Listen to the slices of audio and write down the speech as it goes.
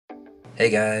Hey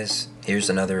guys, here's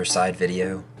another side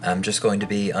video. I'm just going to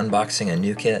be unboxing a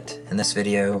new kit in this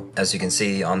video. As you can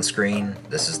see on screen,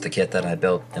 this is the kit that I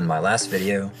built in my last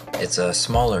video. It's a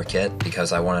smaller kit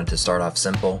because I wanted to start off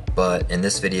simple, but in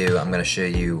this video I'm going to show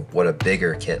you what a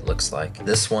bigger kit looks like.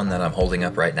 This one that I'm holding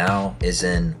up right now is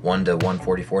in 1 to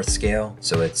 1/44th scale,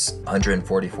 so it's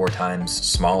 144 times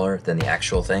smaller than the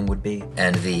actual thing would be.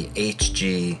 And the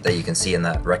HG that you can see in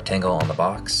that rectangle on the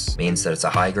box means that it's a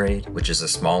high grade, which is a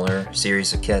smaller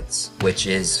series of kits, which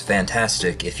is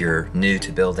fantastic if you're new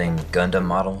to building Gundam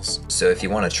models. So if you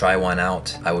want to try one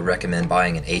out, I would recommend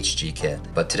buying an HG kit.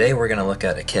 But today we're going to look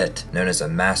at a kit known as a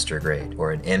master grade,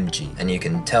 or an MG. And you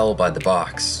can tell by the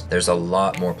box, there's a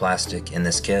lot more plastic in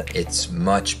this kit. It's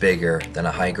much bigger than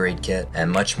a high grade kit and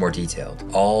much more detailed.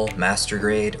 All master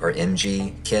grade or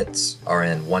MG kits are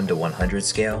in 1 to 100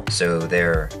 scale, so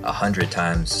they're 100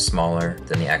 times smaller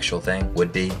than the actual thing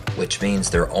would be, which means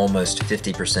they're almost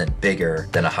 50% bigger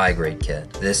than a high grade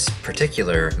kit. This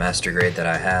particular master grade that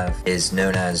I have is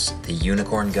known as the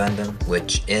Unicorn Gundam,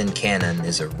 which in canon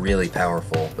is a really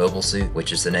powerful mobile suit,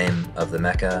 which is the name of the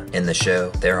mecha in the show.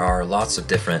 There are lots of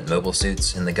different mobile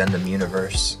suits in the Gundam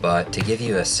universe, but to give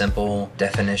you a simple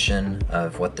definition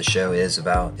of what the show is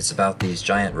about, it's about these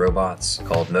giant robots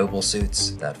called mobile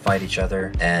suits that fight each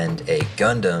other, and a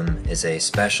Gundam is a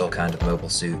special kind of mobile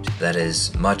suit that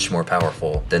is much more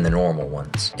powerful than the normal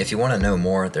ones. If you want to know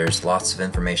more, there's lots of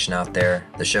information out there.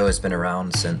 The show has been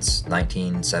around since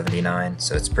 1979,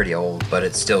 so it's pretty old, but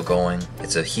it's still going.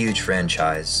 It's a huge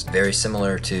franchise, very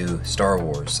similar to Star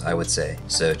Wars, I would say.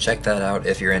 So check that out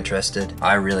if you're interested.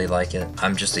 I really like it.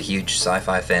 I'm just a huge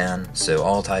sci-fi fan, so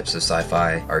all types of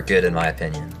sci-fi are good in my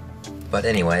opinion. But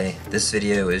anyway, this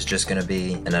video is just going to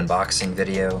be an unboxing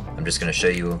video. I'm just going to show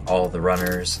you all the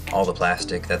runners, all the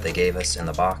plastic that they gave us in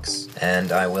the box,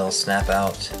 and I will snap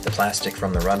out the plastic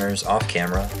from the runners off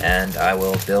camera, and I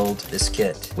will build this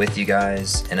kit with you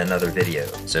guys in another video.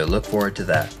 So look forward to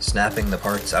that. Snapping the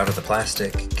parts out of the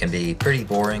plastic can be pretty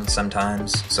boring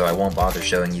sometimes, so I won't bother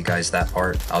showing you guys that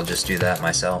part. I'll just do that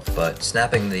myself, but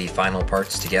snapping the final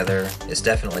parts together is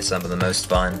definitely some of the most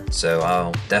fun, so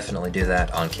I'll definitely do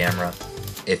that on camera.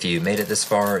 If you made it this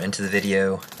far into the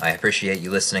video, I appreciate you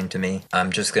listening to me.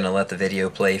 I'm just gonna let the video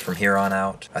play from here on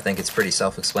out. I think it's pretty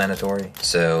self-explanatory.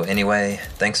 So anyway,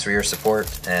 thanks for your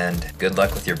support and good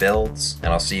luck with your builds,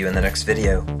 and I'll see you in the next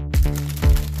video.